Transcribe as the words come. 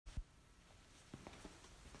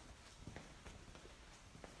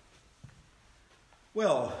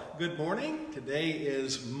Well, good morning. Today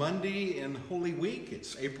is Monday in Holy Week.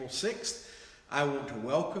 It's April 6th. I want to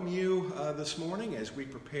welcome you this morning as we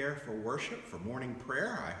prepare for worship, for morning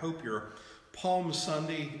prayer. I hope your Palm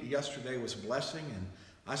Sunday yesterday was a blessing, and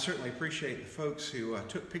I certainly appreciate the folks who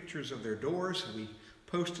took pictures of their doors. We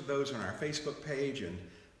posted those on our Facebook page, and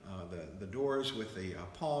the doors with the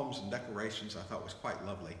palms and decorations I thought was quite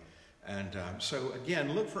lovely. And so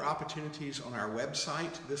again, look for opportunities on our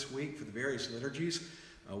website this week for the various liturgies.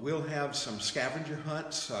 We'll have some scavenger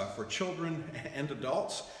hunts for children and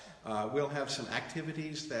adults. We'll have some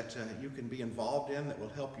activities that you can be involved in that will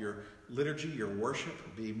help your liturgy, your worship,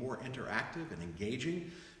 be more interactive and engaging.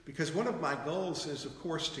 Because one of my goals is, of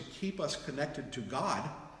course, to keep us connected to God,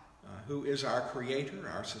 who is our creator,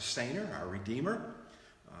 our sustainer, our redeemer,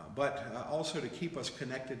 but also to keep us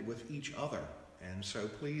connected with each other. And so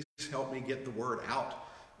please help me get the word out.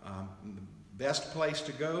 The best place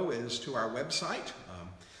to go is to our website.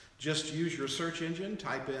 Just use your search engine,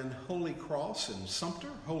 type in Holy Cross in Sumter,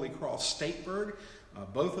 Holy Cross Stateburg.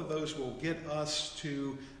 Both of those will get us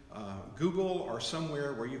to Google or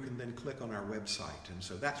somewhere where you can then click on our website. And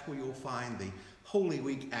so that's where you'll find the Holy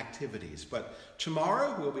Week activities. But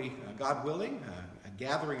tomorrow we'll be, God willing,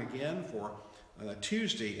 gathering again for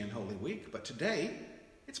Tuesday in Holy Week. But today,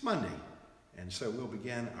 it's Monday. And so we'll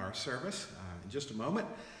begin our service in just a moment.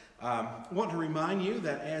 I want to remind you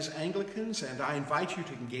that as Anglicans, and I invite you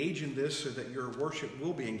to engage in this so that your worship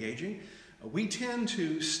will be engaging, we tend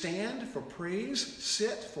to stand for praise,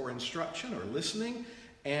 sit for instruction or listening,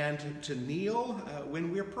 and to kneel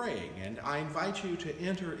when we're praying. And I invite you to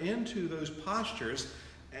enter into those postures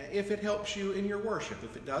if it helps you in your worship.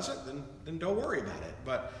 If it doesn't, then don't worry about it.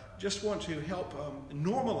 But just want to help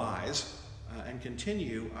normalize and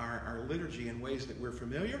continue our liturgy in ways that we're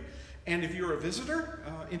familiar. And if you're a visitor,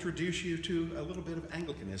 introduce you to a little bit of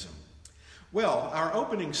Anglicanism. Well, our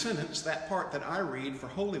opening sentence, that part that I read for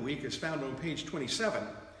Holy Week, is found on page 27.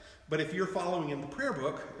 But if you're following in the prayer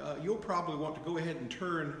book, you'll probably want to go ahead and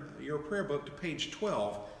turn your prayer book to page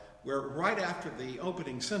 12, where right after the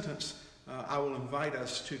opening sentence, I will invite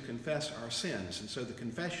us to confess our sins. And so the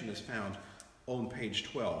confession is found on page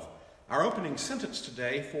 12. Our opening sentence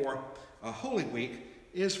today for Holy Week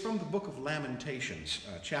is from the book of Lamentations,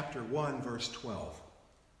 chapter 1, verse 12.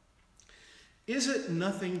 Is it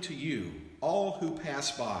nothing to you, all who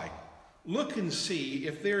pass by? Look and see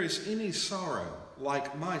if there is any sorrow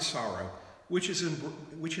like my sorrow, which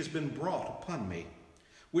has been brought upon me,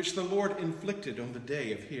 which the Lord inflicted on the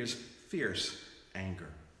day of his fierce anger.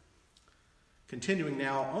 Continuing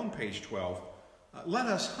now on page 12, let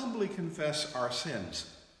us humbly confess our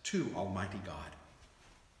sins to Almighty God.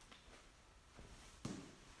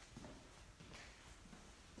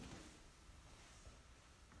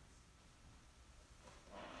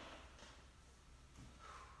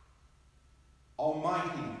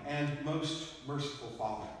 Almighty and most merciful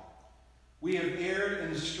Father, we have erred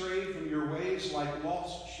and strayed from your ways like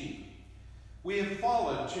lost sheep. We have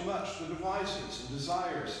followed too much the devices and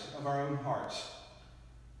desires of our own hearts.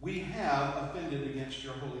 We have offended against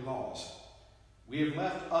your holy laws. We have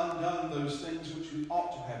left undone those things which we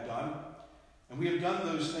ought to have done, and we have done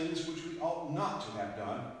those things which we ought not to have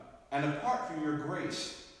done, and apart from your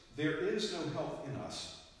grace, there is no help in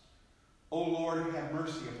us. O Lord, have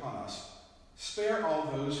mercy upon us. Spare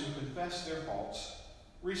all those who confess their faults.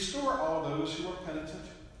 Restore all those who are penitent,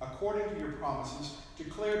 according to your promises,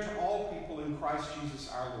 declared to all people in Christ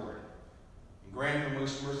Jesus our Lord. And grant, O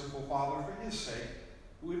most merciful Father, for his sake,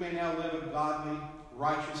 that we may now live a godly,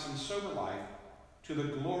 righteous, and sober life, to the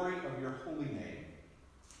glory of your holy name.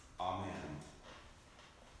 Amen.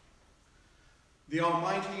 The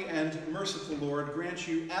Almighty and merciful Lord grant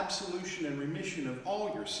you absolution and remission of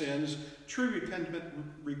all your sins, true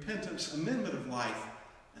repentance, amendment of life,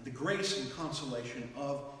 and the grace and consolation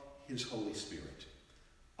of his Holy Spirit.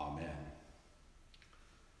 Amen.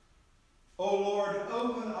 O Lord,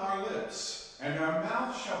 open our lips, and our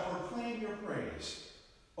mouth shall proclaim your praise.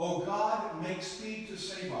 O God, make speed to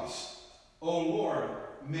save us. O Lord,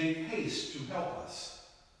 make haste to help us.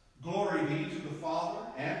 Glory be to the Father,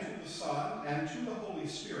 and to the Son, and to the Holy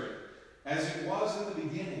Spirit, as it was in the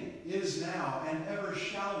beginning, is now, and ever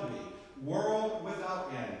shall be, world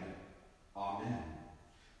without end. Amen.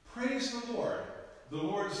 Praise the Lord. The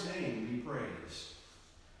Lord's name be praised.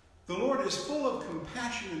 The Lord is full of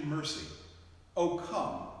compassion and mercy. O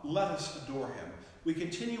come, let us adore him. We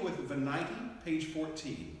continue with Venite, page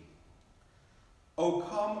 14. O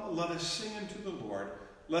come, let us sing unto the Lord.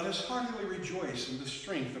 Let us heartily rejoice in the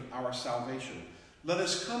strength of our salvation. Let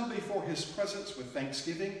us come before his presence with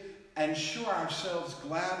thanksgiving and show ourselves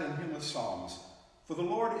glad in him with psalms. For the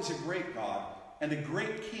Lord is a great God and a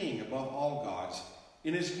great king above all gods.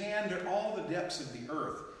 In his hand are all the depths of the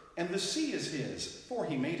earth, and the sea is his, for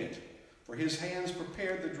he made it. For his hands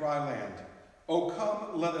prepared the dry land. O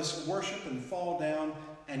come, let us worship and fall down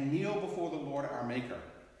and kneel before the Lord our Maker.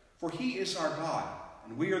 For he is our God,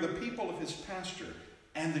 and we are the people of his pasture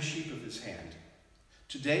and the sheep of his hand.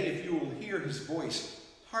 Today, if you will hear his voice,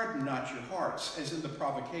 harden not your hearts as in the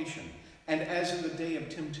provocation, and as in the day of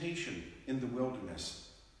temptation in the wilderness,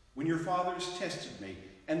 when your fathers tested me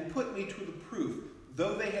and put me to the proof,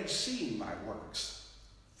 though they had seen my works.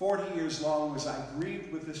 40 years long was I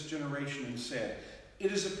grieved with this generation and said,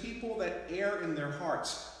 it is a people that err in their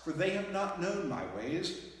hearts, for they have not known my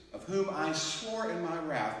ways, of whom I swore in my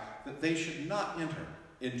wrath that they should not enter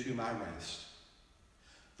into my rest.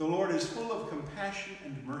 The Lord is full of compassion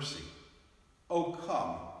and mercy. O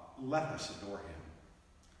come, let us adore him.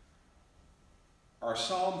 Our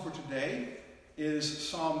psalm for today is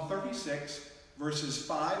Psalm 36, verses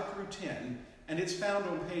 5 through 10, and it's found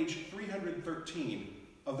on page 313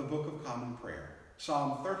 of the Book of Common Prayer.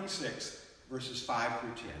 Psalm 36, verses 5 through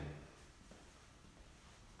 10.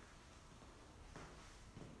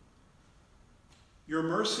 Your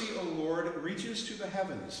mercy, O Lord, reaches to the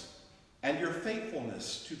heavens, and your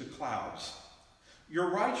faithfulness to the clouds.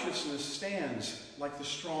 Your righteousness stands like the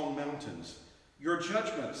strong mountains. Your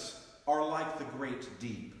judgments are like the great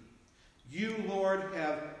deep. You, Lord,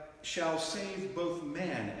 shall save both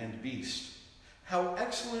man and beast. How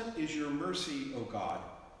excellent is your mercy, O God!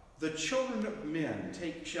 The children of men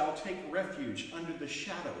shall take refuge under the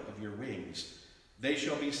shadow of your wings. They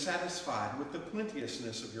shall be satisfied with the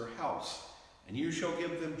plenteousness of your house, and you shall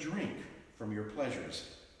give them drink from your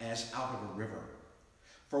pleasures, as out of a river.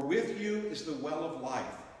 For with you is the well of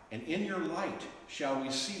life, and in your light shall we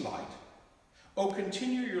see light. O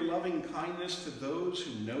continue your loving kindness to those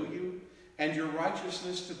who know you, and your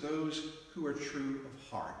righteousness to those who are true of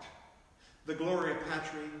heart. The Gloria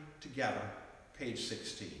Patri, together, page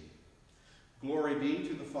 16. Glory be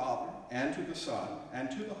to the Father, and to the Son, and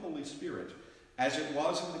to the Holy Spirit, as it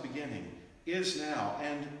was in the beginning, is now,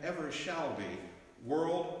 and ever shall be,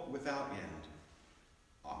 world without end.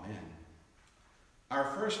 Amen.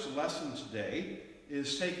 Our first lesson today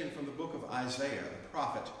is taken from the book of Isaiah, the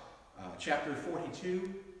prophet, chapter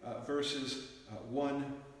 42, verses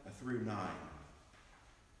 1 through 9.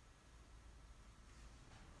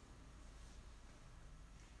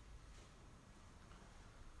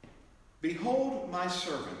 Behold my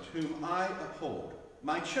servant, whom I uphold,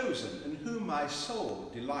 my chosen, in whom my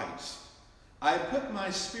soul delights. I put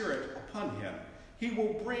my spirit upon him. He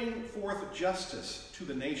will bring forth justice to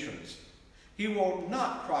the nations. He will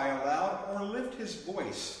not cry aloud or lift his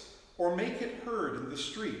voice or make it heard in the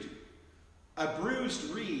street. A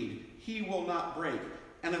bruised reed he will not break,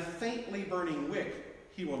 and a faintly burning wick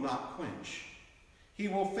he will not quench. He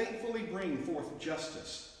will faithfully bring forth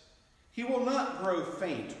justice. He will not grow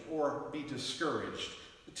faint or be discouraged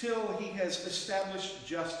till he has established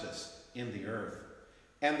justice in the earth,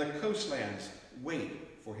 and the coastlands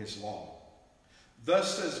wait for his law.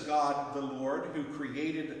 Thus says God the Lord, who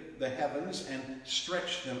created the heavens and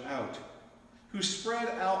stretched them out, who spread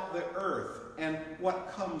out the earth and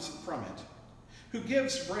what comes from it, who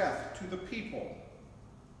gives breath to the people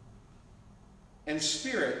and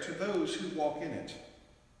spirit to those who walk in it.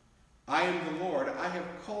 I am the Lord, I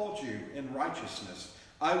have called you in righteousness.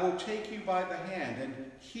 I will take you by the hand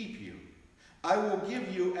and keep you. I will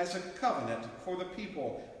give you as a covenant for the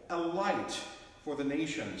people, a light for the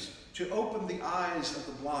nations, to open the eyes of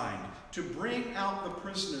the blind, to bring out the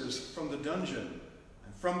prisoners from the dungeon,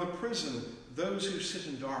 and from the prison those who sit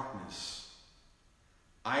in darkness.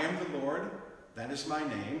 I am the Lord, that is my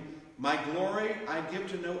name. My glory I give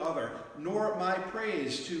to no other, nor my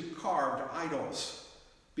praise to carved idols.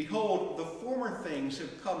 Behold, the former things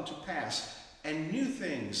have come to pass, and new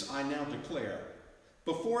things I now declare.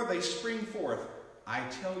 Before they spring forth, I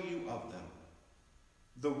tell you of them.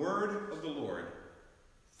 The word of the Lord.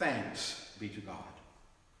 Thanks be to God.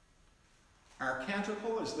 Our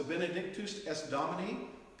canticle is the Benedictus es Domini,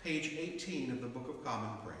 page 18 of the Book of Common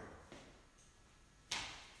Prayer.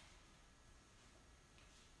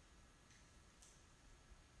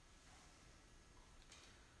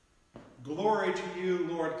 Glory to you,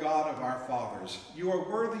 Lord God of our fathers. You are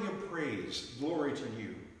worthy of praise. Glory to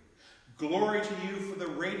you. Glory to you for the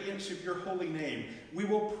radiance of your holy name. We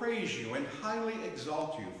will praise you and highly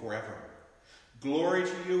exalt you forever. Glory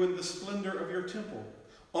to you in the splendor of your temple.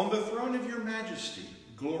 On the throne of your majesty,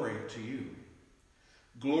 glory to you.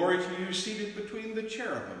 Glory to you seated between the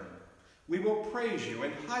cherubim. We will praise you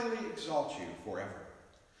and highly exalt you forever.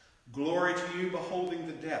 Glory to you beholding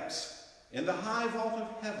the depths. In the high vault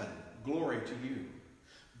of heaven, glory to you.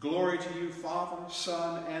 Glory to you, Father,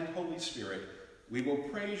 Son, and Holy Spirit. We will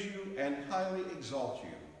praise you and highly exalt you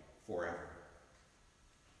forever.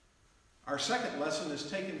 Our second lesson is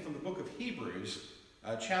taken from the book of Hebrews,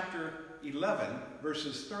 chapter 11,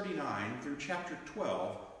 verses 39 through chapter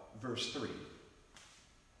 12, verse 3.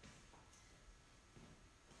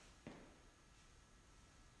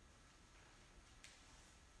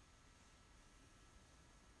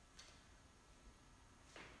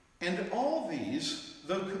 And all these,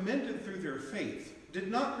 though commended through their faith,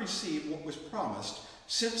 did not receive what was promised,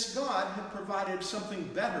 since God had provided something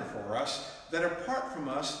better for us, that apart from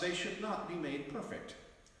us they should not be made perfect.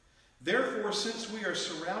 Therefore, since we are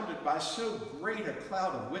surrounded by so great a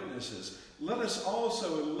cloud of witnesses, let us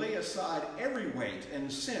also lay aside every weight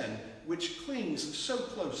and sin which clings so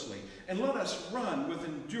closely, and let us run with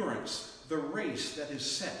endurance the race that is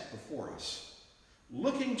set before us,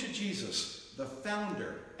 looking to Jesus, the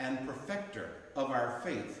founder and perfecter of our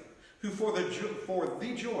faith, who for the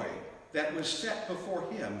joy that was set before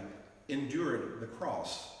him endured the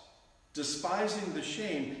cross, despising the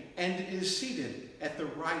shame, and is seated at the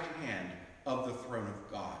right hand of the throne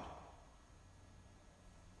of God.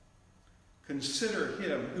 Consider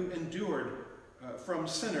him who endured from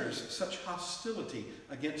sinners such hostility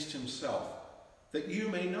against himself, that you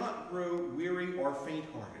may not grow weary or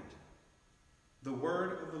faint-hearted. The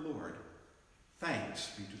word of the Lord. Thanks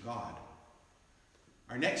be to God.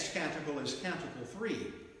 Our next canticle is Canticle 3,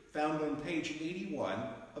 found on page 81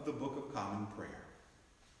 of the Book of Common Prayer.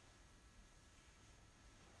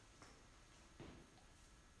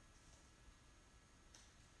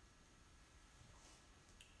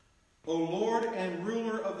 O Lord and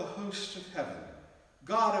ruler of the hosts of heaven,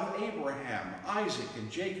 God of Abraham, Isaac,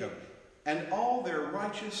 and Jacob, and all their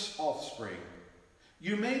righteous offspring,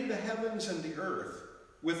 you made the heavens and the earth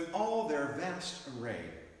with all their vast array.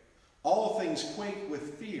 All things quake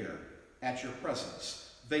with fear at your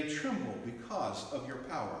presence. They tremble because of your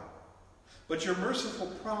power. But your merciful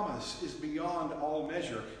promise is beyond all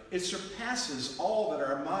measure. It surpasses all that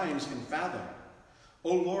our minds can fathom.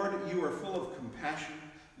 O Lord, you are full of compassion,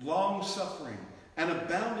 long-suffering, and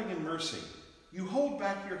abounding in mercy. You hold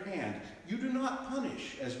back your hand. You do not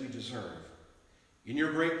punish as we deserve. In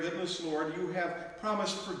your great goodness, Lord, you have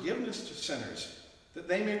promised forgiveness to sinners, that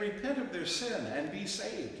they may repent of their sin and be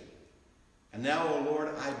saved. And now, O Lord,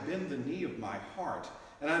 I bend the knee of my heart,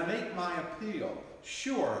 and I make my appeal,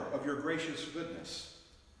 sure of your gracious goodness.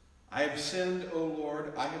 I have sinned, O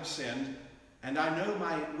Lord, I have sinned, and I know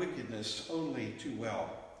my wickedness only too well.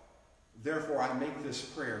 Therefore I make this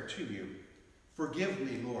prayer to you. Forgive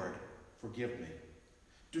me, Lord, forgive me.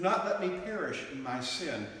 Do not let me perish in my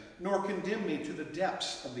sin, nor condemn me to the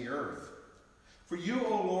depths of the earth. For you,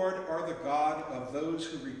 O Lord, are the God of those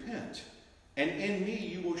who repent, and in me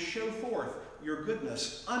you will show forth your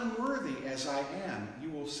goodness. Unworthy as I am,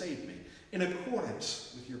 you will save me, in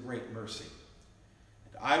accordance with your great mercy.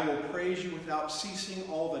 And I will praise you without ceasing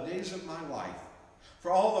all the days of my life.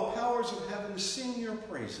 For all the powers of heaven sing your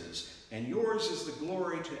praises, and yours is the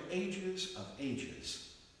glory to ages of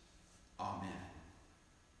ages. Amen.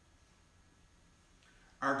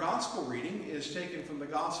 Our gospel reading is taken from the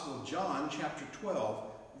Gospel of John, chapter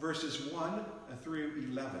 12, verses 1 through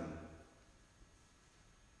 11.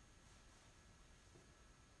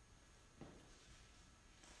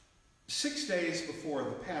 "6 days before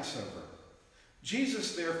the Passover,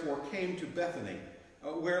 Jesus therefore came to Bethany,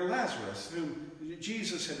 where Lazarus, whom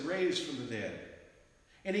Jesus had raised from the dead,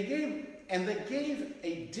 and they gave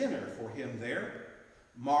a dinner for him there.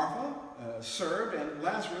 Martha served, and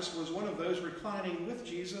Lazarus was one of those reclining with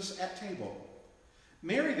Jesus at table.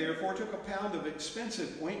 Mary therefore took a pound of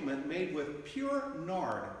expensive ointment made with pure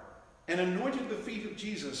nard, and anointed the feet of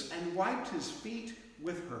Jesus, and wiped his feet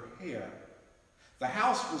with her hair. The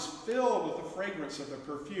house was filled with the fragrance of the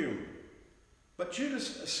perfume. But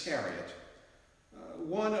Judas Iscariot,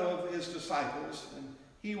 one of his disciples, and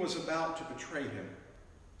he was about to betray him,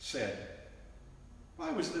 said,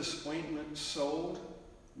 'Why was this ointment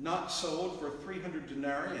not sold for 300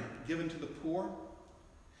 denarii and given to the poor?'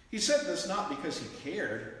 He said this not because he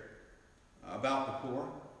cared about the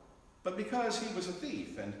poor, but because he was a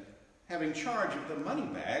thief, and having charge of the money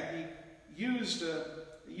bag, he used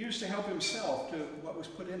to help himself to what was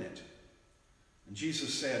put in it. And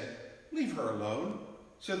Jesus said, 'Leave her alone,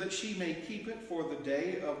 so that she may keep it for the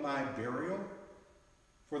day of my burial.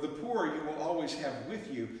 For the poor you will always have with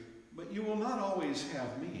you, but you will not always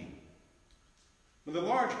have me.' When the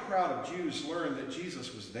large crowd of Jews learned that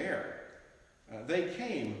Jesus was there, they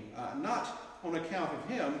came not on account of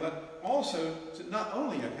him, but also not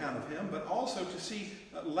only account of him, but also to see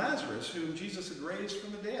Lazarus, whom Jesus had raised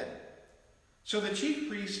from the dead. So the chief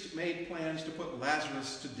priest made plans to put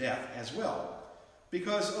Lazarus to death as well,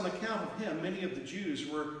 because on account of him, many of the Jews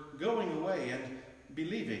were going away and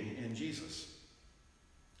believing in Jesus.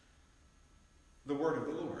 The word of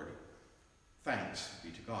the Lord. Thanks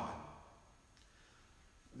be to God.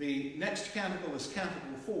 The next canticle is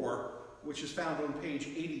Canticle 4, which is found on page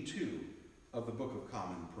 82 of the Book of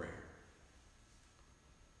Common Prayer.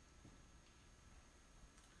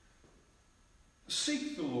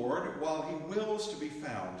 Seek the Lord while he wills to be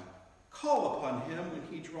found. Call upon him when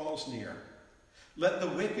he draws near. Let the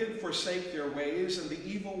wicked forsake their ways and the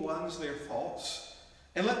evil ones their faults.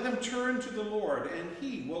 And let them turn to the Lord, and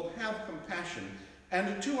he will have compassion,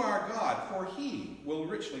 and to our God, for he will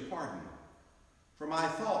richly pardon. For my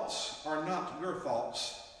thoughts are not your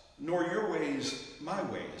thoughts, nor your ways my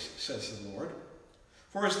ways, says the Lord.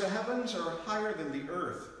 For as the heavens are higher than the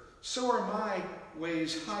earth, so are my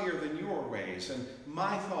ways higher than your ways, and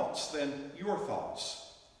my thoughts than your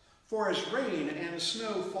thoughts. For as rain and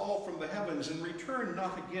snow fall from the heavens and return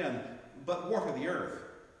not again, but water the earth,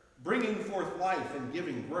 bringing forth life and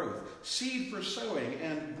giving growth, seed for sowing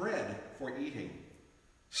and bread for eating,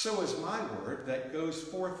 so is my word that goes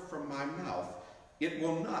forth from my mouth. It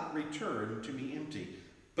will not return to me empty,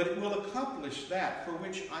 but it will accomplish that for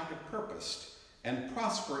which I have purposed, and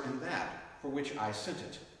prosper in that for which I sent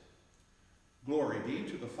it. Glory be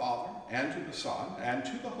to the Father, and to the Son, and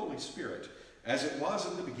to the Holy Spirit, as it was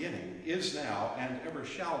in the beginning, is now, and ever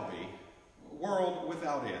shall be, world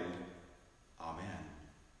without end. Amen.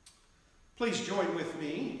 Please join with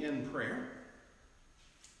me in prayer.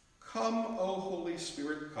 Come, O Holy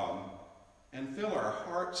Spirit, come, and fill our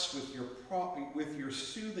hearts with your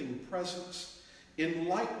soothing presence.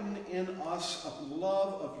 Enlighten in us a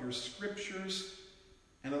love of your scriptures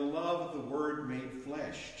and a love of the Word made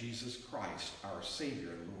flesh, Jesus Christ, our Savior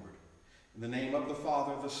and Lord. In the name of the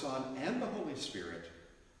Father, the Son, and the Holy Spirit.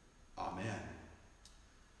 Amen.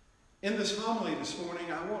 In this homily this morning,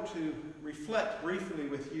 I want to reflect briefly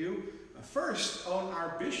with you, first on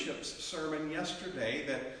our bishop's sermon yesterday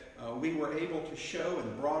that we were able to show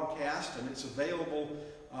and broadcast, and it's available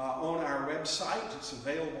on our website. It's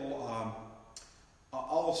available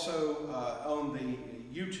also on the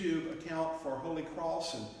YouTube account for Holy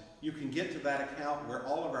Cross, and you can get to that account where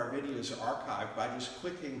all of our videos are archived by just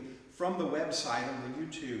clicking from the website on the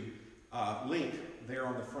YouTube link there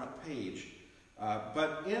on the front page.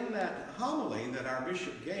 But in that homily that our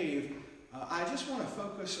bishop gave, I just want to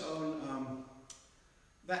focus on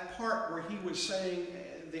that part where he was saying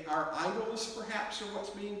our idols perhaps are what's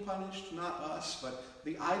being punished, not us, but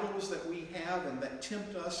the idols that we have and that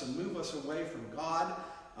tempt us and move us away from God,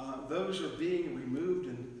 those are being removed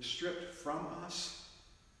and stripped from us.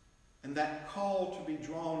 And that call to be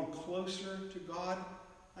drawn closer to God,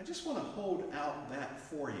 I just want to hold out that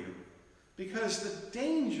for you. Because the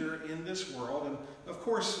danger in this world, and of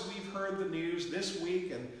course we've heard the news this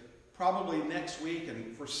week and probably next week,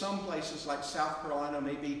 and for some places like South Carolina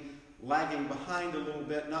maybe lagging behind a little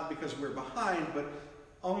bit, not because we're behind, but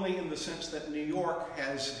only in the sense that New York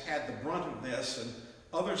has had the brunt of this, and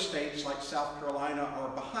other states like South Carolina are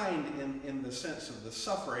behind in the sense of the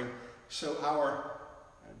suffering. So our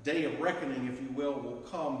day of reckoning, if you will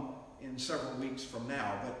come in several weeks from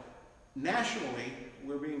now. But nationally,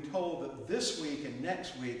 we're being told that this week and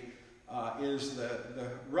next week is the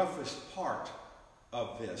roughest part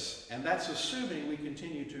of this. And that's assuming we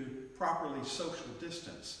continue to properly social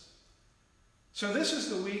distance. So this is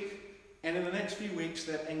the week, and in the next few weeks,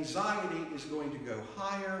 that anxiety is going to go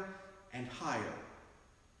higher and higher.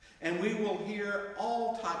 And we will hear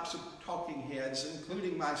all types of talking heads,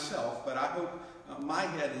 including myself, but I hope my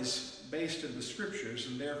head is based in the scriptures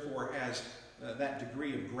and therefore has that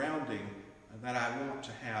degree of grounding that I want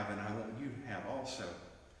to have and I want you to have also.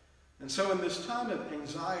 And so in this time of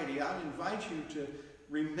anxiety, I invite you to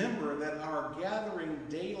remember that our gathering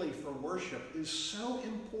daily for worship is so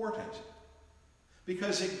important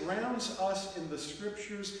because it grounds us in the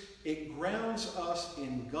scriptures, it grounds us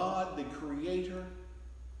in God, the Creator,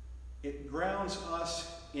 it grounds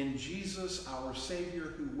us in Jesus, our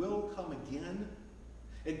Savior, who will come again.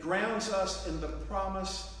 It grounds us in the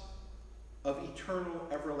promise of eternal,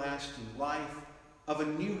 everlasting life, of a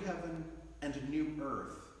new heaven and a new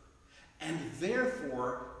earth. And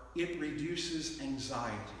therefore, it reduces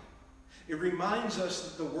anxiety. It reminds us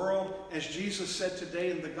that the world, as Jesus said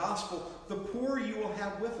today in the gospel, the poor you will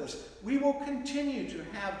have with us. We will continue to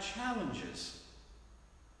have challenges.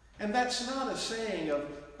 And that's not a saying of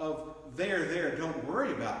there, don't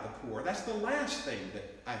worry about the poor. That's the last thing that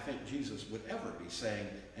I think Jesus would ever be saying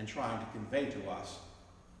and trying to convey to us.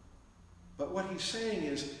 But what he's saying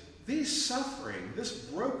is, these suffering, this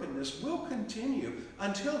brokenness will continue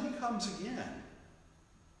until he comes again.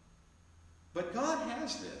 But God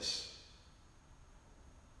has this.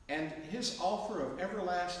 And his offer of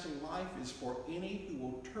everlasting life is for any who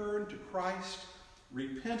will turn to Christ,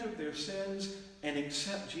 repent of their sins, and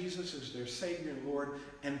accept Jesus as their Savior and Lord,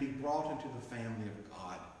 and be brought into the family of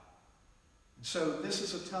God. So this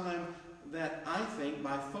is a time that I think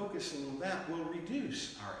by focusing on that will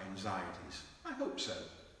reduce our anxieties. I hope so.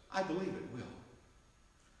 I believe it will.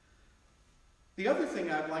 The other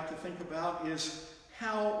thing I'd like to think about is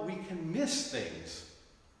how we can miss things.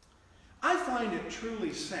 I find it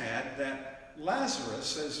truly sad that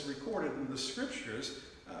Lazarus, as recorded in the scriptures,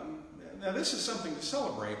 now this is something to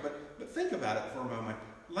celebrate, but think about it for a moment.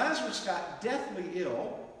 Lazarus got deathly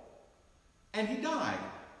ill, and he died.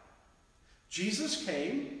 Jesus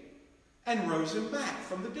came and rose him back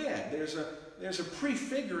from the dead. There's a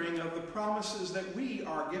prefiguring of the promises that we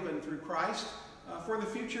are given through Christ for the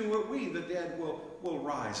future, where we, the dead, will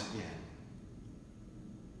rise again.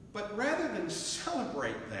 But rather than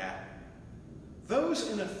celebrate that, those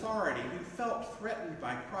in authority who felt threatened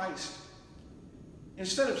by Christ,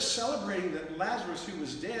 instead of celebrating that Lazarus, who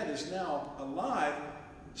was dead, is now alive,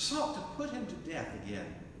 sought to put him to death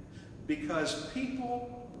again, because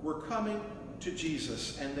people were coming to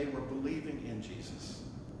Jesus and they were believing in Jesus.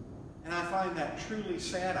 And I find that truly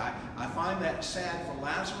sad. I find that sad for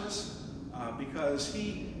Lazarus because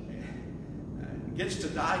he gets to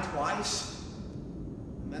die twice.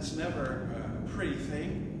 And that's never a pretty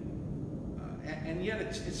thing. And yet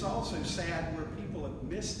it's also sad where people have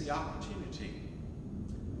missed the opportunity.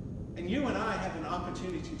 And you and I have an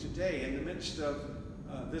opportunity today in the midst of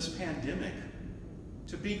this pandemic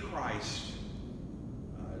to be Christ,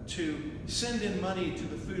 to send in money to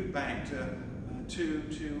the food bank,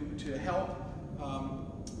 to help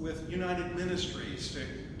with United Ministries,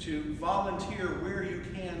 to volunteer where you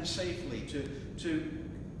can safely, to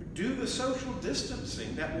do the social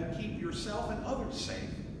distancing that will keep yourself and others safe.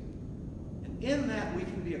 And in that we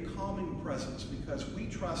can be a calming presence because we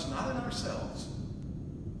trust not in ourselves,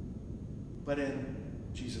 but in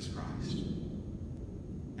Jesus Christ.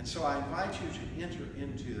 And so I invite you to enter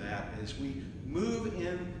into that as we move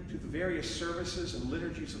into the various services and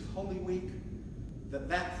liturgies of Holy Week,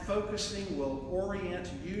 that focusing will orient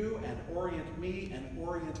you and orient me and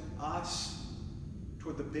orient us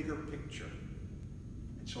toward the bigger picture.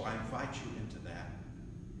 And so I invite you into that.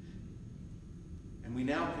 And we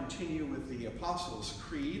now continue with the Apostles'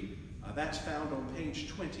 Creed. That's found on page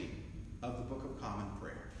 20 of the Book of Common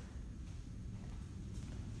Prayer.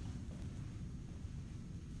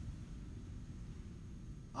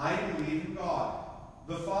 I believe in God,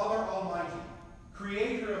 the Father Almighty,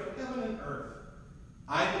 creator of heaven and earth.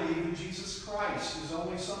 I believe in Jesus Christ, his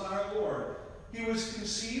only Son, our Lord. He was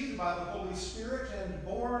conceived by the Holy Spirit and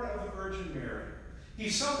born of the Virgin Mary. He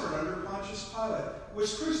suffered under Pontius Pilate,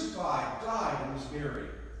 was crucified, died, and was buried.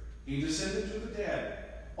 He descended to the dead.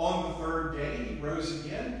 On the third day he rose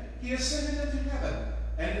again. He ascended into heaven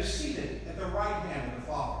and is seated at the right hand of the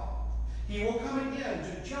Father. He will come again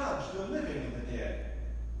to judge the living and the dead.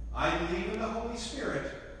 I believe in the Holy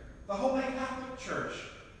Spirit, the Holy Catholic Church,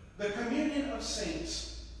 the communion of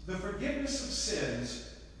saints, the forgiveness of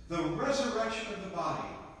sins, the resurrection of the body,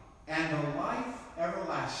 and the life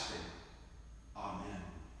everlasting. Amen.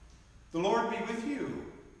 The Lord be with you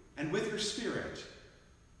and with your spirit.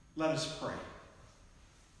 Let us pray.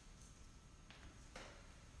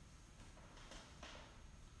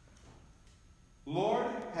 Lord,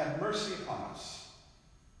 have mercy upon us.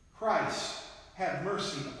 Christ, have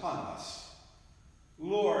mercy upon us.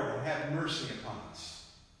 Lord, have mercy upon us.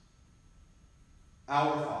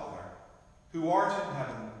 Our Father, who art in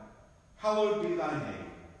heaven, hallowed be thy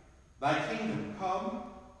name. Thy kingdom come,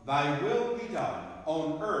 thy will be done,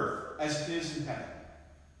 on earth as it is in heaven.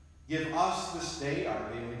 Give us this day our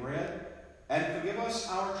daily bread, and forgive us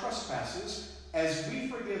our trespasses, as we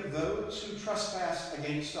forgive those who trespass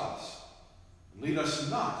against us. Lead us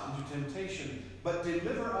not into temptation, but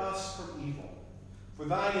deliver us from evil. For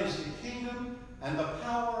thine is the kingdom, and the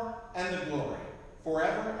power, and the glory,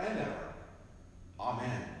 forever and ever.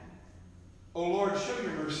 Amen. O Lord, show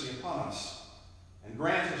your mercy upon us, and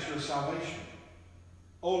grant us your salvation.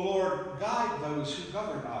 O Lord, guide those who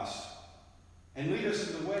govern us, and lead us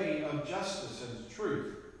in the way of justice and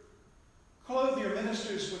truth. Clothe your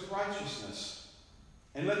ministers with righteousness,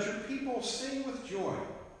 and let your people sing with joy.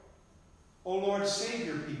 O Lord, save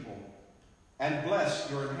your people, and bless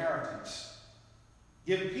your inheritance.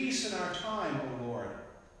 Give peace in our time, O Lord,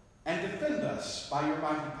 and defend us by your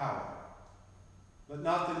mighty power. Let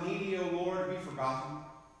not the needy, O Lord, be forgotten,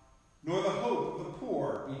 nor the hope of the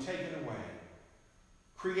poor be taken away.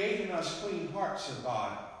 Create in us clean hearts, O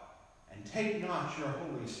God, and take not your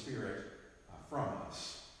Holy Spirit from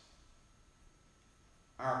us.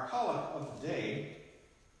 Our collect of the day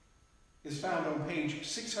is found on page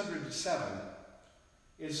 607.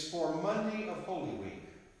 It's for Monday of Holy Week.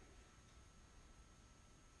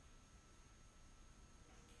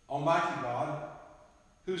 Almighty God,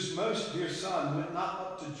 whose most dear Son went not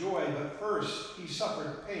up to joy, but first he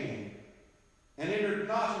suffered pain, and entered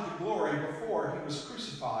not into glory before he was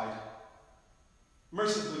crucified,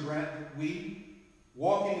 mercifully grant that we,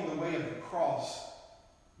 walking in the way of the cross,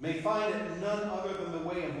 may find it none other than the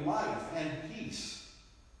way of life and peace,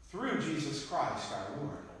 through Jesus Christ our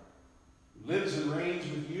Lord, who lives and reigns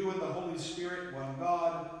with you in the Holy Spirit, one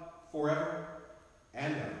God, forever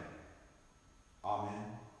and ever. Amen.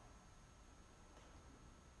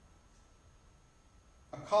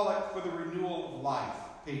 A collect for the renewal of life,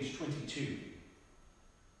 page 22.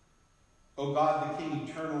 O God, the King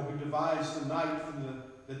eternal, who divides the night from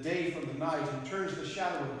the day from the night and turns the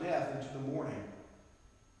shadow of death into the morning,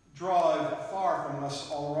 drive far from us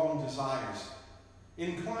all wrong desires.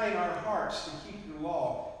 Incline our hearts to keep your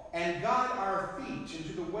law, and guide our feet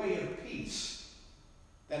into the way of peace,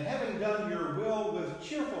 that having done your will with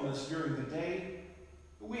cheerfulness during the day,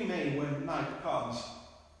 we may, when night comes,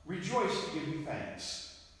 rejoice to give you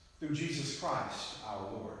thanks, through Jesus Christ our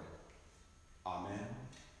Lord. Amen.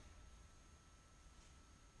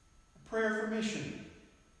 A prayer for mission.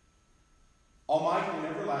 Almighty and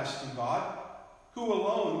everlasting God, who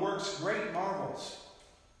alone works great marvels,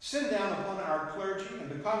 send down upon our clergy and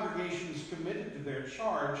the congregations committed to their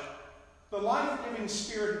charge the life-giving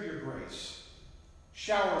spirit of your grace.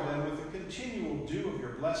 Shower them with the continual dew of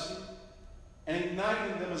your blessing, and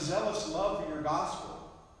ignite in them a zealous love for your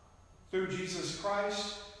gospel. Through Jesus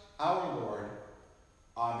Christ, our Lord.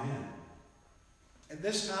 Amen. At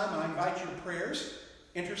this time, I invite your prayers,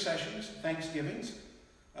 intercessions, thanksgivings.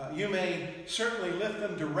 You may certainly lift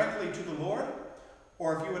them directly to the Lord,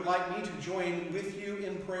 or if you would like me to join with you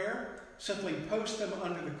in prayer, simply post them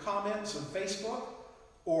under the comments of Facebook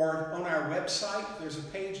or on our website. There's a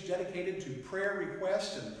page dedicated to prayer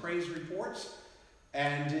requests and praise reports.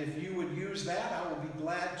 And if you would use that, I will be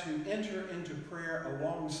glad to enter into prayer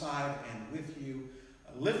alongside and with you,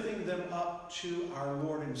 lifting them up to our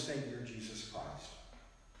Lord and Savior, Jesus Christ.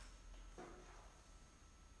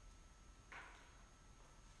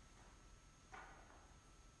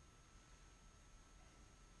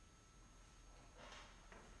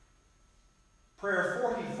 Prayer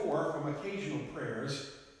 44 from Occasional Prayers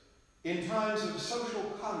in times of social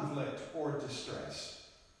conflict or distress.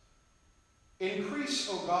 Increase,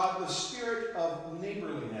 O God, the spirit of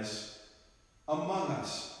neighborliness among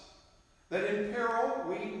us, that in peril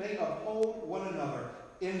we may uphold one another,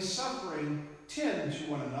 in suffering tend to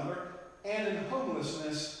one another, and in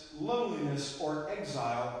homelessness, loneliness, or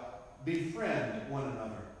exile befriend one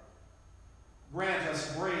another. Grant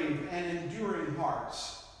us brave and enduring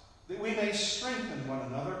hearts, that we may strengthen one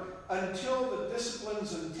another until the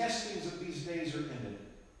disciplines and testings of these days are ended,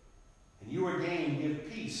 and you again give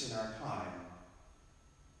peace in our time.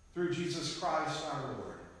 Through Jesus Christ our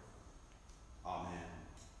Lord. Amen.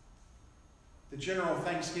 The general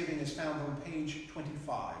thanksgiving is found on page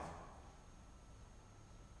 25.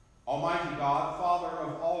 Almighty God, Father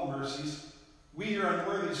of all mercies, we, your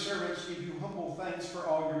unworthy servants, give you humble thanks for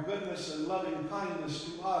all your goodness and loving kindness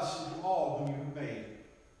to us and to all whom you have made.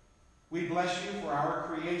 We bless you for our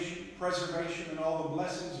creation, preservation, and all the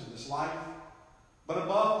blessings of this life, but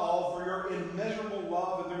above all for your immeasurable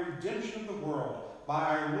love and the redemption of the world by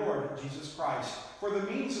our Lord Jesus Christ, for the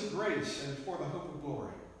means of grace and for the hope of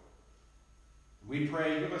glory. We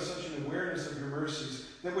pray, give us such an awareness of your mercies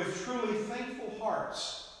that with truly thankful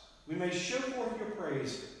hearts we may show forth your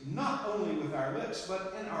praise, not only with our lips,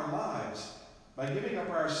 but in our lives, by giving up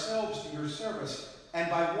ourselves to your service and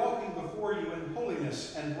by walking before you in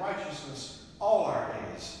holiness and righteousness all our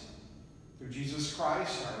days. Through Jesus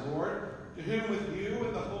Christ our Lord, to whom with you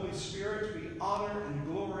and the Holy Spirit be honor and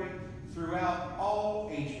glory throughout all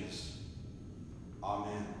ages.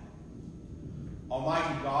 Amen.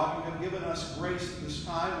 Almighty God, you have given us grace at this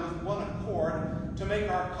time with one accord to make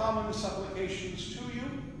our common supplications to you,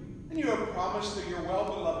 and you have promised through your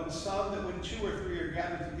well-beloved Son that when 2 or 3 are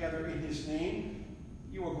gathered together in his name,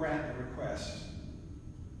 you will grant the request.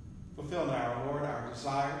 Fulfill now, our Lord, our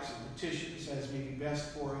desires and petitions as may be best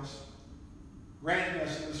for us, granting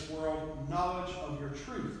us in this world knowledge of your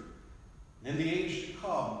truth, and in the age to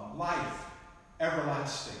come, life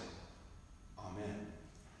everlasting. Amen.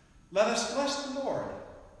 Let us bless the Lord.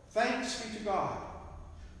 Thanks be to God.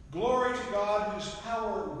 Glory to God, whose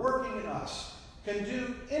power working in us can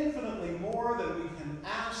do infinitely more than we can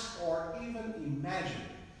ask or even imagine.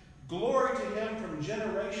 Glory to him from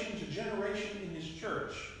generation to generation in his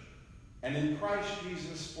church and in Christ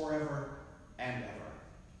Jesus forever and ever.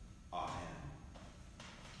 Amen.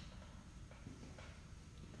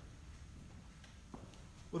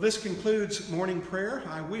 Well, this concludes morning prayer.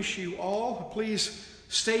 I wish you all, please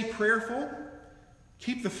stay prayerful,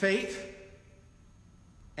 keep the faith,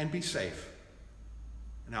 and be safe.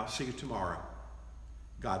 And I'll see you tomorrow.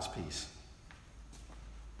 God's peace.